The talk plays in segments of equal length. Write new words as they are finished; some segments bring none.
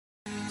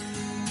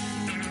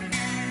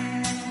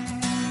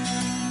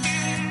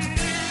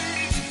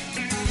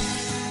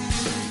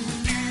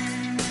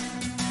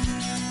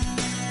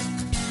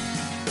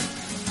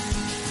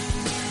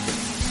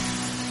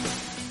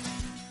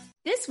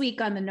This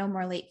week on the No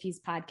More Late Fees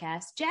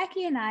podcast,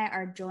 Jackie and I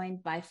are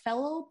joined by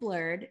fellow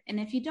blurred, and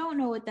if you don't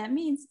know what that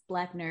means,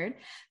 Black nerd,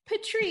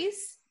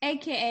 Patrice,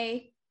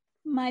 aka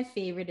my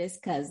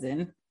favoriteest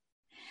cousin.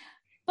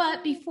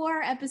 But before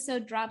our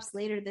episode drops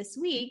later this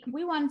week,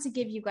 we wanted to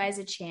give you guys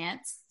a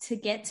chance to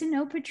get to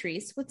know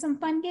Patrice with some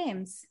fun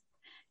games.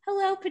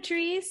 Hello,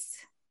 Patrice.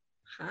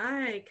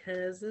 Hi,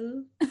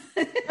 cousin.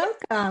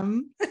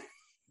 Welcome.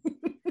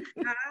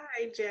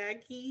 Hi,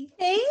 Jackie.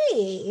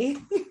 Hey.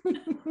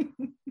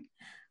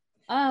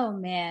 Oh,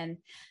 man.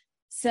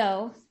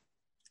 So,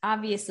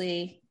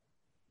 obviously,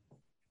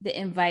 the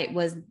invite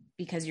was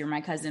because you're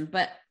my cousin.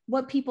 But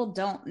what people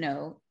don't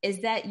know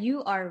is that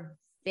you are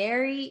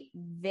very,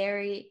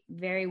 very,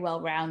 very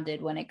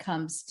well-rounded when it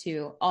comes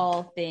to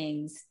all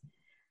things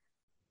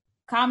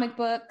comic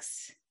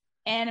books,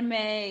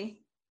 anime,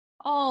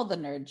 all the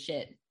nerd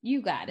shit.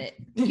 You got it.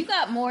 You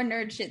got more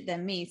nerd shit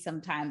than me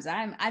sometimes.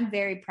 I'm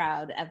very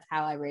proud of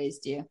how I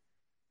raised you.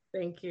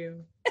 Thank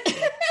you.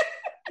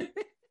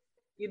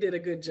 You did a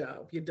good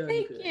job. You done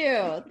Thank good.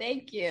 you.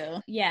 Thank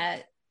you. Yeah,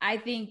 I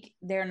think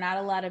there are not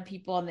a lot of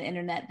people on the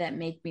internet that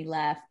make me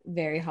laugh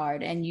very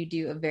hard, and you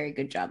do a very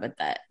good job at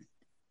that.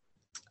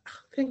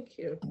 Thank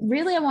you.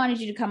 Really, I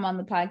wanted you to come on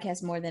the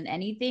podcast more than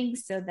anything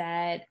so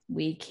that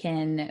we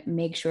can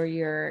make sure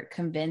you're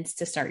convinced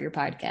to start your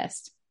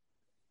podcast.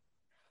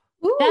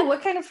 Ooh,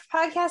 what kind of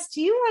podcast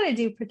do you want to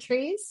do,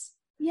 Patrice?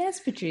 Yes,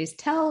 Patrice,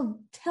 tell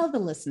the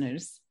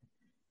listeners.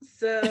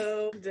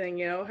 So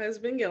Danielle has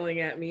been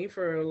yelling at me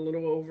for a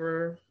little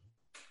over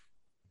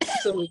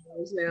some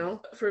years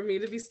now for me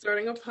to be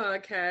starting a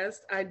podcast.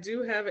 I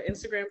do have an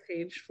Instagram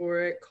page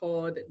for it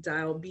called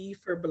Dial B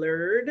for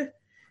Blurred.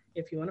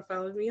 If you want to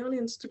follow me on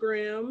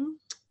Instagram.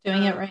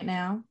 Doing it right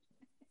now.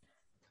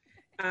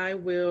 I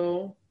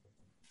will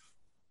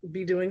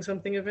be doing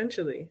something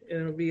eventually.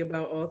 It'll be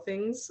about all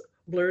things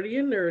blurdy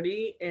and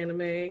nerdy,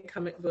 anime,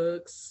 comic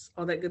books,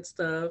 all that good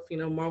stuff. You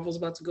know, Marvel's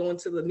about to go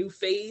into the new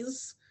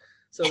phase.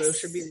 So there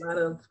should be a lot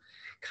of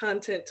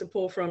content to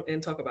pull from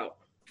and talk about.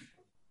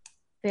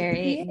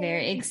 Very,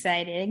 very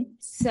exciting.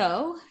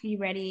 So, you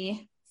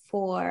ready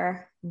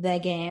for the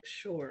game?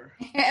 Sure.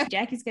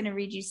 Jackie's going to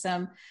read you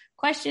some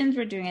questions.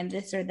 We're doing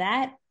this or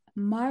that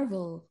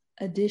Marvel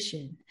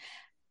edition.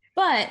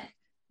 But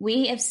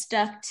we have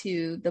stuck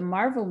to the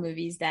Marvel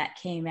movies that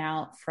came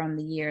out from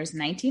the years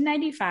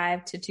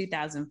 1995 to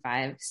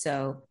 2005.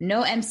 So,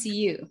 no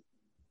MCU.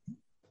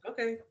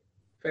 Okay.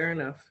 Fair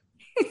enough.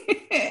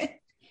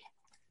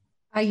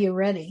 Are you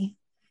ready?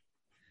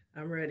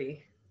 I'm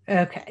ready.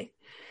 Okay.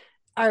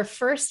 Our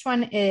first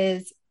one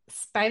is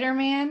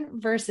Spider-Man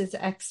versus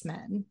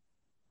X-Men.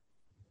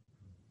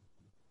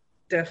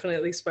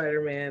 Definitely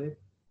Spider-Man.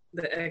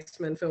 The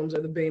X-Men films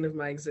are the bane of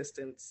my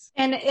existence.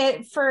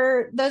 And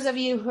for those of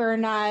you who are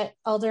not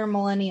elder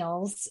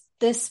millennials,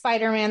 this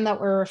Spider-Man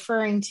that we're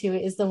referring to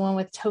is the one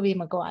with Tobey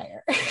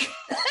Maguire.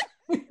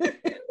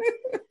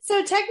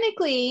 So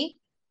technically,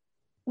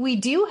 we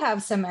do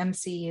have some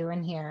MCU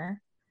in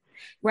here.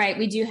 Right.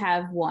 We do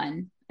have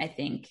one, I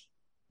think.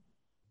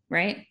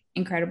 Right?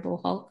 Incredible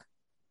Hulk.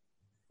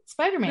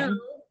 Spider-Man. No.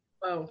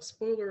 Oh,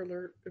 spoiler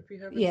alert if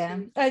you haven't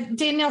seen.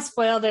 Danielle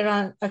spoiled it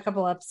on a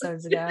couple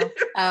episodes ago.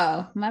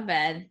 Oh, my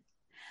bad.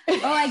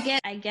 Oh,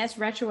 I guess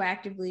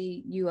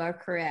retroactively you are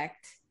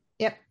correct.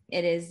 Yep.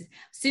 It is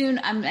soon.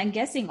 I'm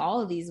guessing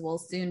all of these will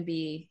soon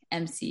be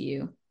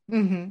MCU.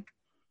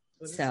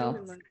 Mm-hmm.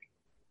 So,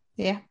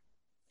 yeah.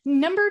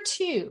 Number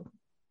 2,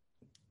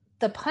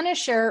 The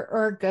Punisher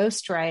or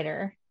Ghost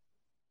Rider?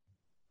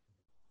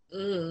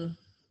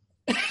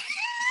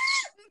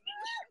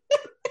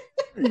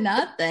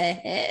 not the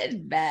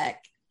head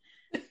back.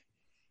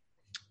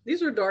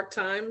 These were dark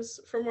times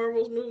for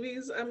Marvel's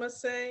movies, I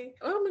must say.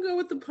 I'm going to go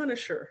with The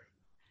Punisher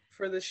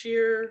for the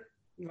sheer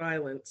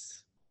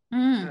violence.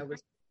 At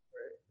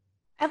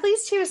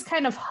least he was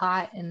kind of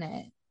hot in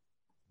it.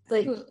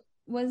 Like, what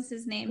was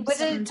his name?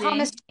 Was it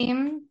Thomas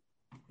Jane?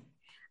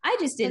 I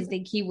just didn't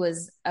think he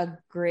was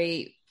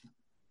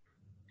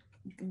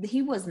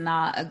he was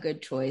not a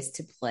good choice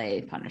to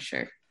play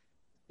Punisher.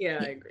 Yeah,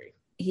 I agree.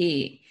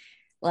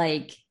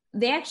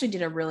 They actually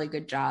did a really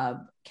good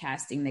job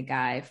casting the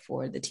guy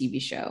for the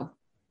TV show.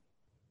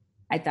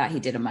 I thought he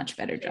did a much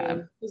better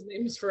job. His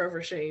name is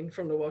Forever Shane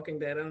from The Walking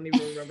Dead. I don't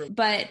even remember.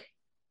 But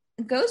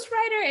Ghost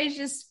Rider is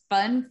just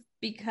fun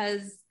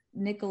because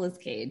Nicolas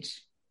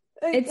Cage.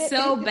 It's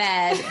so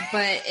bad,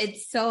 but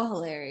it's so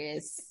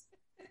hilarious.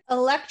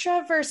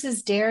 Elektra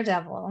versus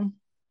Daredevil.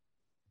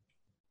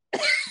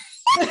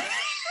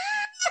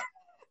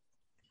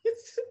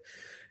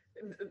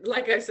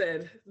 Like I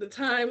said, the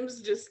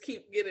times just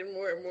keep getting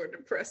more and more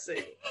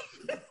depressing.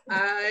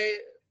 I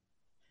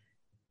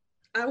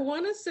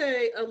want to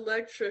say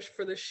Elektra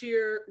for the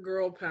sheer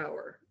girl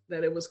power,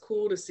 that it was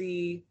cool to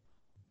see,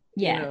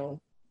 a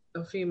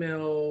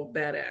female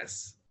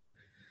badass.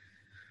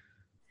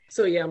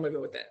 So yeah, I'm gonna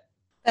go with that.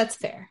 That's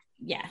fair.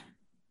 Yeah.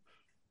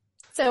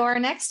 So our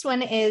next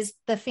one is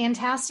the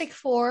Fantastic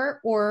Four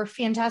or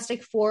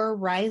Fantastic Four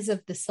Rise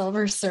of the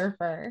Silver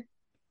Surfer.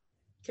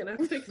 Can I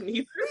pick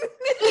neither?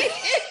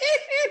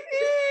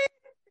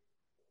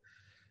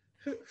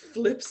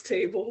 Flips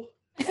table.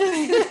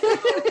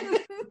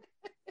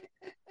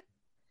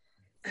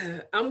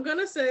 I'm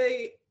gonna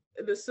say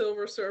the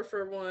Silver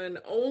Surfer one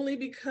only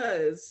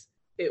because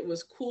it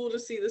was cool to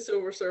see the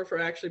Silver Surfer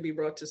actually be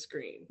brought to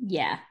screen.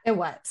 Yeah, it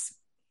was.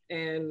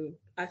 And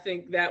I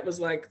think that was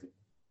like,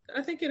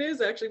 I think it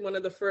is actually one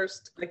of the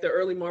first, like the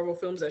early Marvel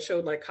films that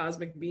showed like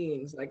cosmic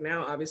beings. Like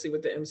now, obviously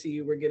with the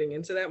MCU, we're getting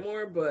into that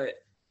more, but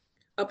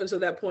up until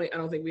that point, I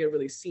don't think we had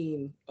really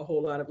seen a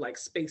whole lot of like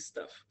space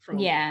stuff from.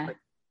 Yeah. Like,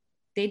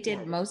 they did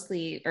Marvel.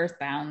 Mostly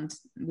Earthbound.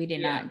 We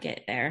did not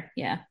get there.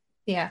 Yeah.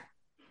 Yeah.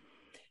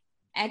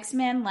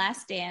 X-Men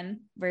Last Stand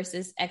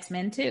versus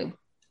X-Men 2.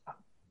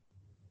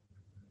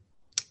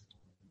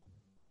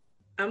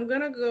 I'm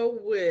going to go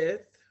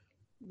with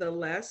The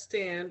Last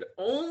Stand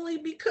only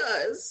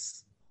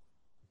because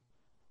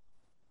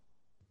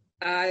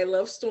I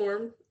love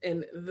Storm.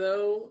 And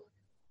though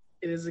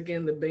it is,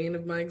 again, the bane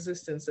of my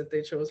existence that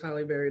they chose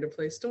Halle Berry to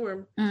play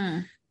Storm,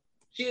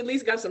 she at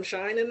least got some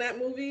shine in that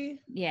movie.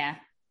 Yeah.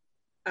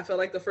 I felt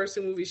like the first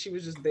two movies, she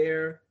was just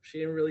there. She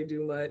didn't really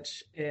do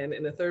much. And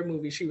in the third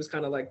movie, she was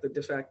kind of like the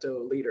de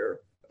facto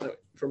leader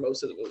for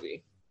most of the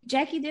movie.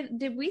 Jackie,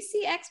 did we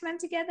see X-Men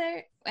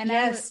together? And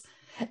yes.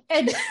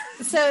 And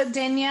so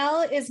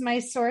Danielle is my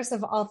source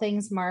of all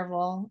things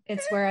Marvel.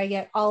 It's where I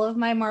get all of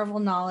my Marvel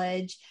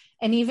knowledge.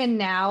 And even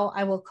now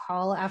I will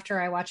call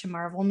after I watch a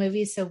Marvel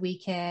movie so we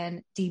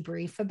can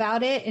debrief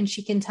about it and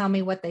she can tell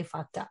me what they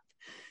fucked up.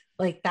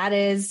 Like that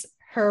is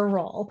her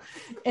role.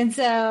 And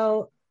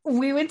so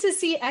we went to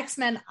see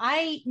X-Men.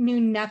 I knew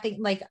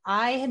nothing. Like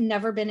I had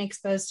never been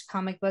exposed to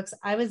comic books.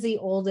 I was the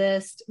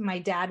oldest. My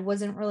dad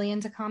wasn't really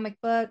into comic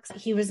books.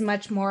 He was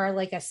much more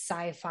like a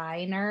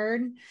sci-fi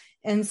nerd.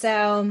 And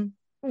so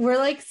we're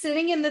like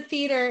sitting in the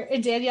theater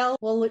and Danielle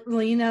will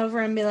lean over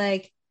and be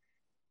like,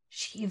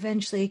 she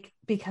eventually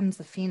becomes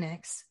the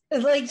Phoenix.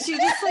 Like she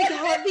just like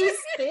had these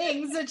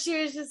things and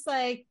she was just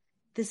like,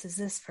 this is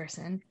this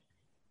person.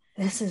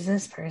 This is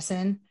this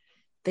person.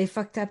 They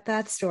fucked up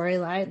that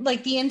storyline,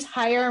 like the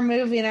entire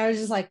movie. And I was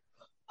just like,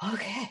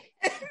 okay,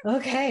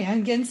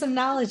 I'm getting some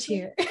knowledge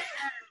here.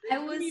 I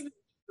was even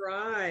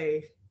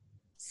try.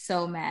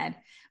 So mad.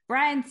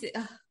 Bryan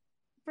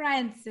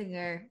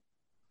Singer,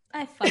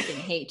 I fucking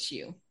hate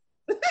you.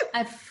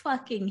 I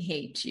fucking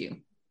hate you.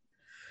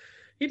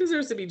 He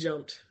deserves to be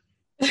jumped.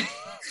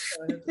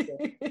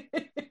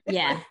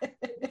 Yeah.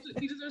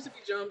 He deserves to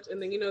be jumped.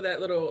 And then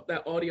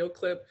that audio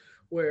clip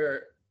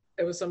where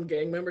it was some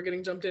gang member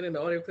getting jumped in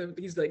the audio clip.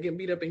 He's like getting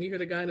beat up, and you hear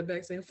the guy in the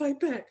back saying, fight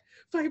back,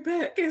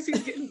 as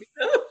he's getting beat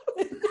up.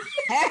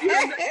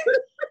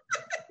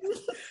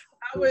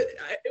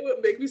 It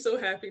would make me so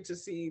happy to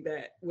see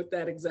that with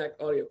that exact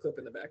audio clip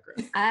in the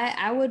background.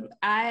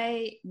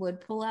 I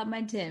would pull out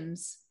my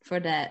Timbs for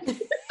that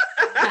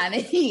kind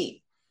of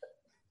heat.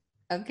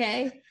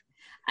 Okay.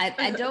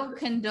 I don't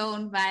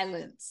condone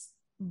violence,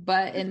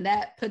 but in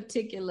that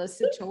particular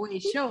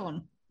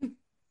situation,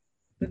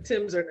 the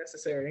Timbs are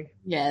necessary.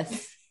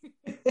 Yes.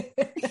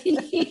 As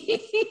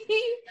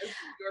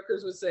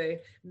Yorkers would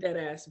say, dead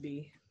ass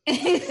B.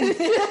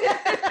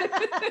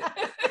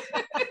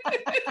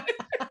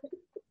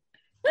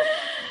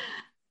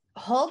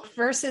 Hulk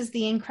versus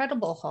the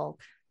Incredible Hulk.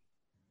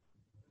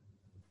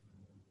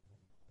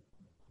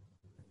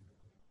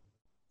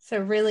 So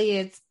really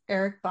it's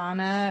Eric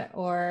Bana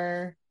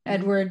or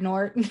Edward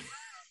Norton.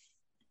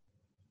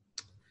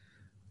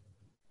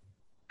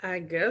 I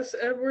guess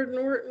Edward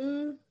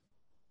Norton.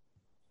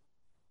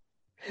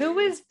 Who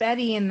was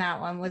Betty in that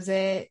one? Was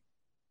it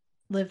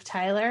Liv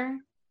Tyler?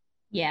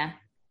 Yeah.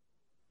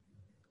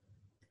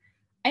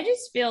 I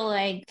just feel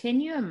like,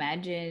 can you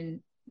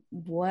imagine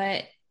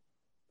what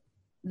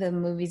the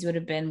movies would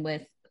have been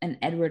with an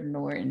Edward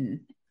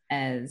Norton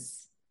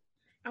as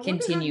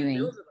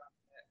continuing?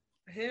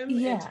 Him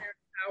and Terrence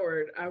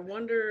Howard, I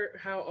wonder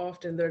how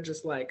often they're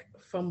just like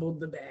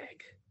fumbled the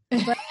bag.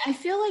 But I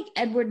feel like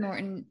Edward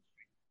Norton,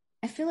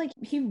 I feel like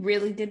he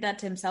really did that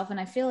to himself. And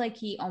I feel like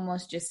he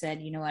almost just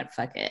said, you know what,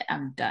 fuck it,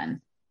 I'm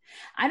done.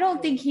 I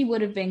don't think he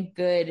would have been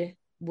good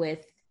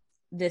with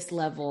this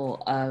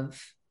level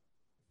of,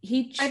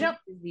 he chooses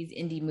these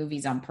indie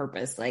movies on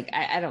purpose. Like,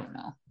 I don't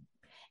know.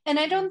 And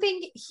I don't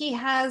think he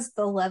has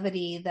the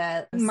levity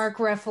that Mark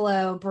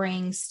Ruffalo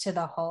brings to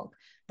the Hulk.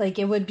 Like,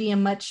 it would be a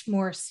much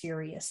more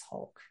serious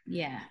Hulk.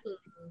 Yeah.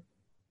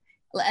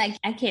 Like,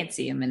 I can't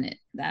see him in it.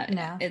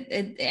 No.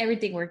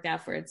 Everything worked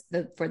out for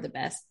the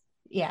best.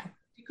 Yeah.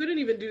 He couldn't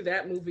even do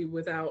that movie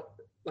without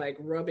like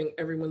rubbing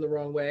everyone the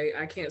wrong way.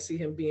 I can't see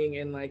him being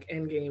in like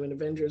Endgame and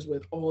Avengers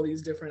with all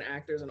these different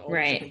actors and all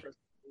these different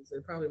personalities.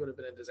 It probably would have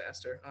been a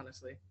disaster,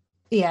 honestly.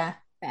 Yeah.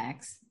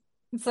 Facts.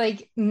 It's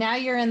like now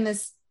you're in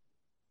this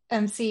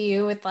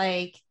MCU with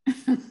like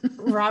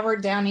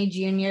Robert Downey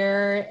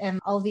Jr. and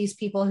all these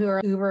people who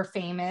are uber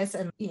famous,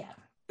 and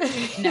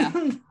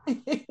no.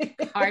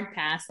 Hard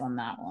pass on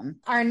that one.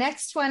 Our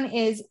next one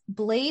is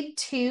Blade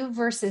 2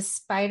 versus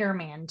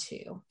Spider-Man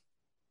 2.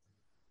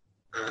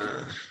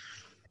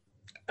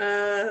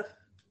 I'm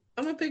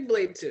gonna pick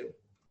Blade 2.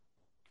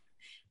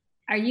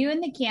 Are you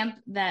in the camp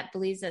that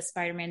believes that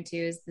Spider-Man 2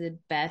 is the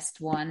best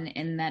one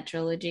in that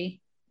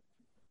trilogy?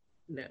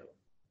 No.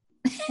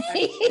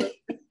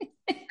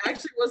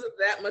 Actually wasn't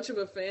that much of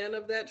a fan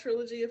of that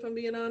trilogy, if I'm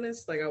being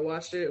honest. Like, I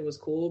watched it, it was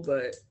cool,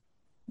 but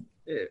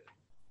it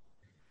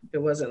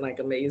wasn't like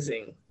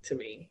amazing to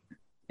me.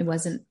 It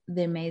wasn't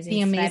the amazing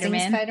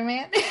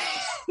Spider-Man.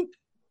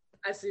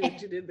 I see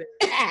what you did there.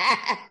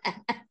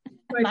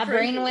 My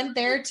brain went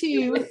there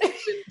too.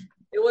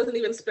 It wasn't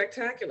even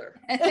spectacular.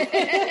 It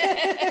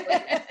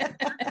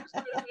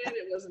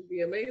wasn't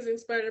the amazing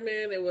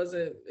Spider-Man. It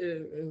wasn't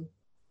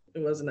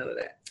none of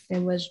that.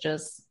 It was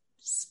just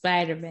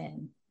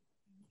Spider-Man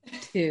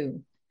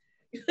 2.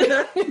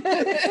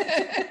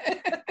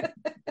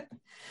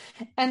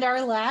 And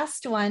our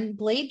last one,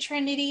 Blade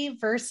Trinity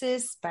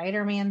versus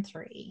Spider-Man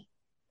 3.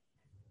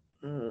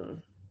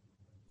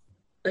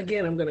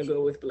 Again, I'm gonna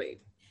go with Blade.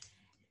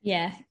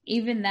 Yeah,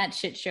 even that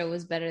shit show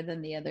was better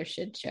than the other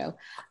shit show.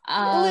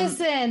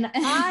 Listen,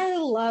 I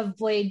love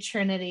Blade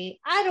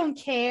Trinity. I don't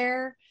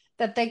care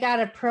that they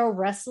got a pro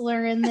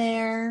wrestler in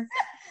there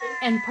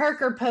and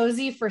Parker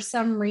Posey for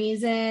some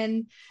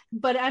reason.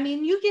 But I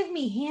mean, you give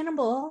me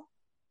Hannibal,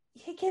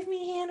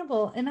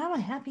 and I'm a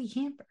happy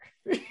camper.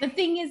 The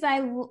thing is,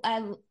 I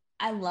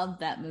loved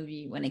that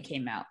movie when it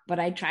came out, but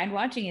I tried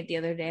watching it the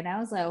other day and I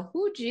was like,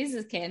 "Who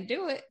Jesus can't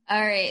do it?"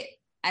 All right,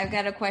 I've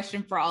got a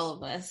question for all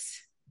of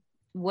us.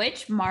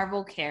 Which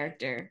Marvel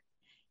character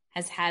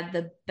has had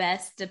the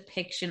best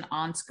depiction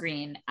on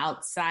screen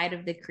outside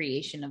of the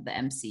creation of the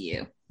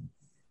MCU?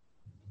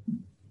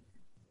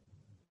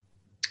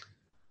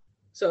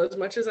 So as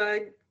much as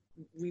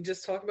we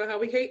just talked about how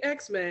we hate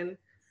X-Men,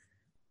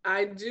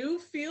 I do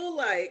feel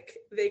like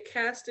they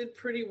casted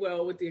pretty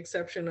well with the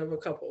exception of a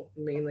couple,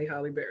 mainly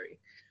Halle Berry.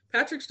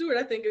 Patrick Stewart,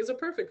 I think, is a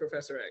perfect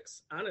Professor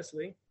X,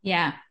 honestly.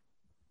 Yeah,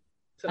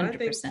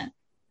 100%.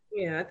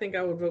 I think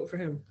I would vote for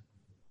him.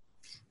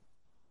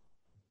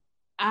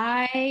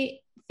 I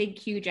think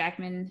Hugh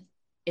Jackman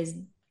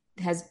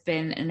has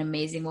been an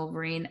amazing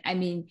Wolverine. I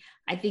mean,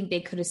 I think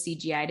they could have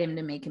CGI'd him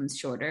to make him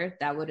shorter.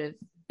 That would have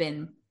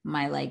been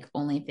my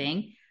only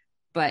thing.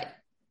 But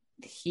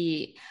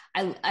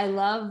I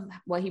love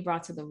what he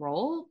brought to the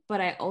role,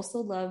 but I also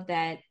love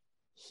that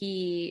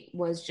he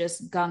was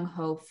just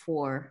gung-ho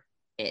for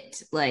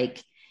it.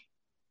 Like,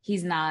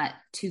 he's not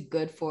too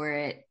good for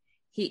it.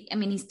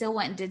 He still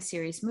went and did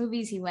serious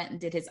movies. He went and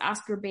did his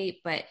Oscar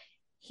bait, but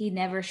he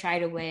never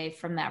shied away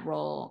from that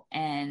role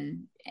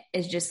and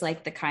is just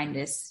like the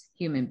kindest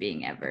human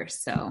being ever.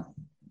 So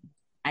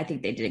I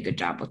think they did a good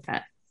job with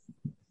that.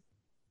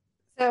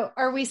 So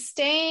are we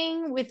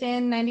staying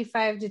within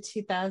 95 to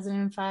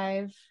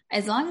 2005?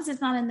 As long as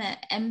it's not in the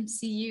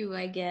MCU,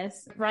 I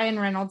guess. Ryan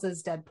Reynolds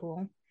is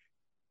Deadpool.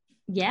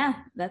 Yeah,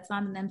 that's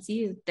not an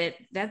MCU. They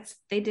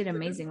did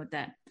amazing with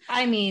that.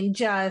 I mean,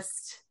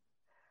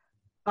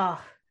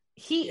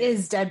 he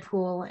is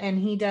Deadpool and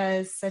he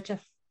does such a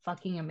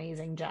fucking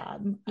amazing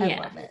job. I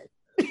love it.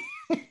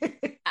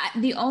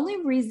 The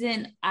only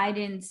reason I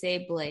didn't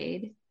say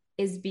Blade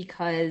is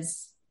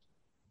because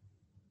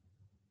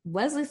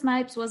Wesley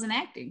Snipes wasn't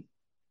acting.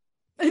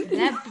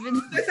 That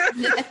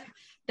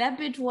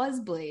bitch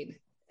was Blade.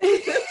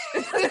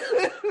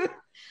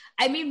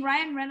 I mean,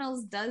 Ryan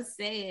Reynolds does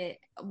say it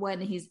when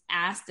he's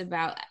asked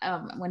about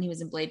when he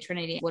was in Blade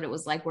Trinity, what it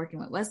was like working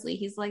with Wesley.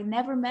 He's like,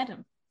 never met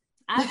him.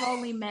 I've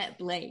only met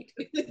Blade.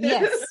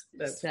 Yes.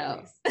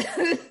 So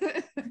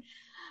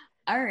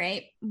all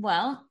right.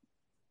 Well,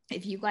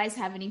 if you guys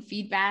have any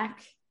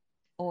feedback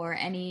or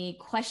any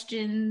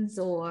questions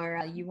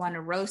or you want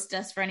to roast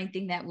us for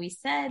anything that we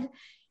said,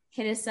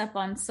 hit us up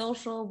on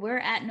social. We're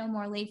at No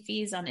More Late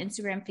Fees on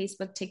Instagram,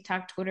 Facebook,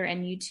 TikTok, Twitter,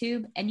 and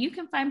YouTube. And you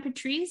can find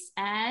Patrice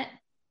at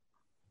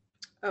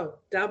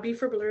Dal B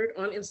for Blurred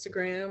on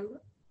Instagram.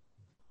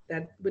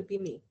 That would be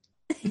me.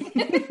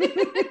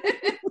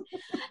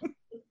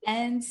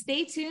 And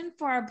stay tuned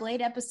for our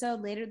Blade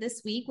episode later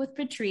this week with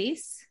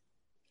Patrice.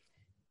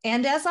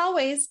 And as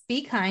always,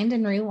 be kind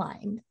and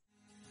rewind.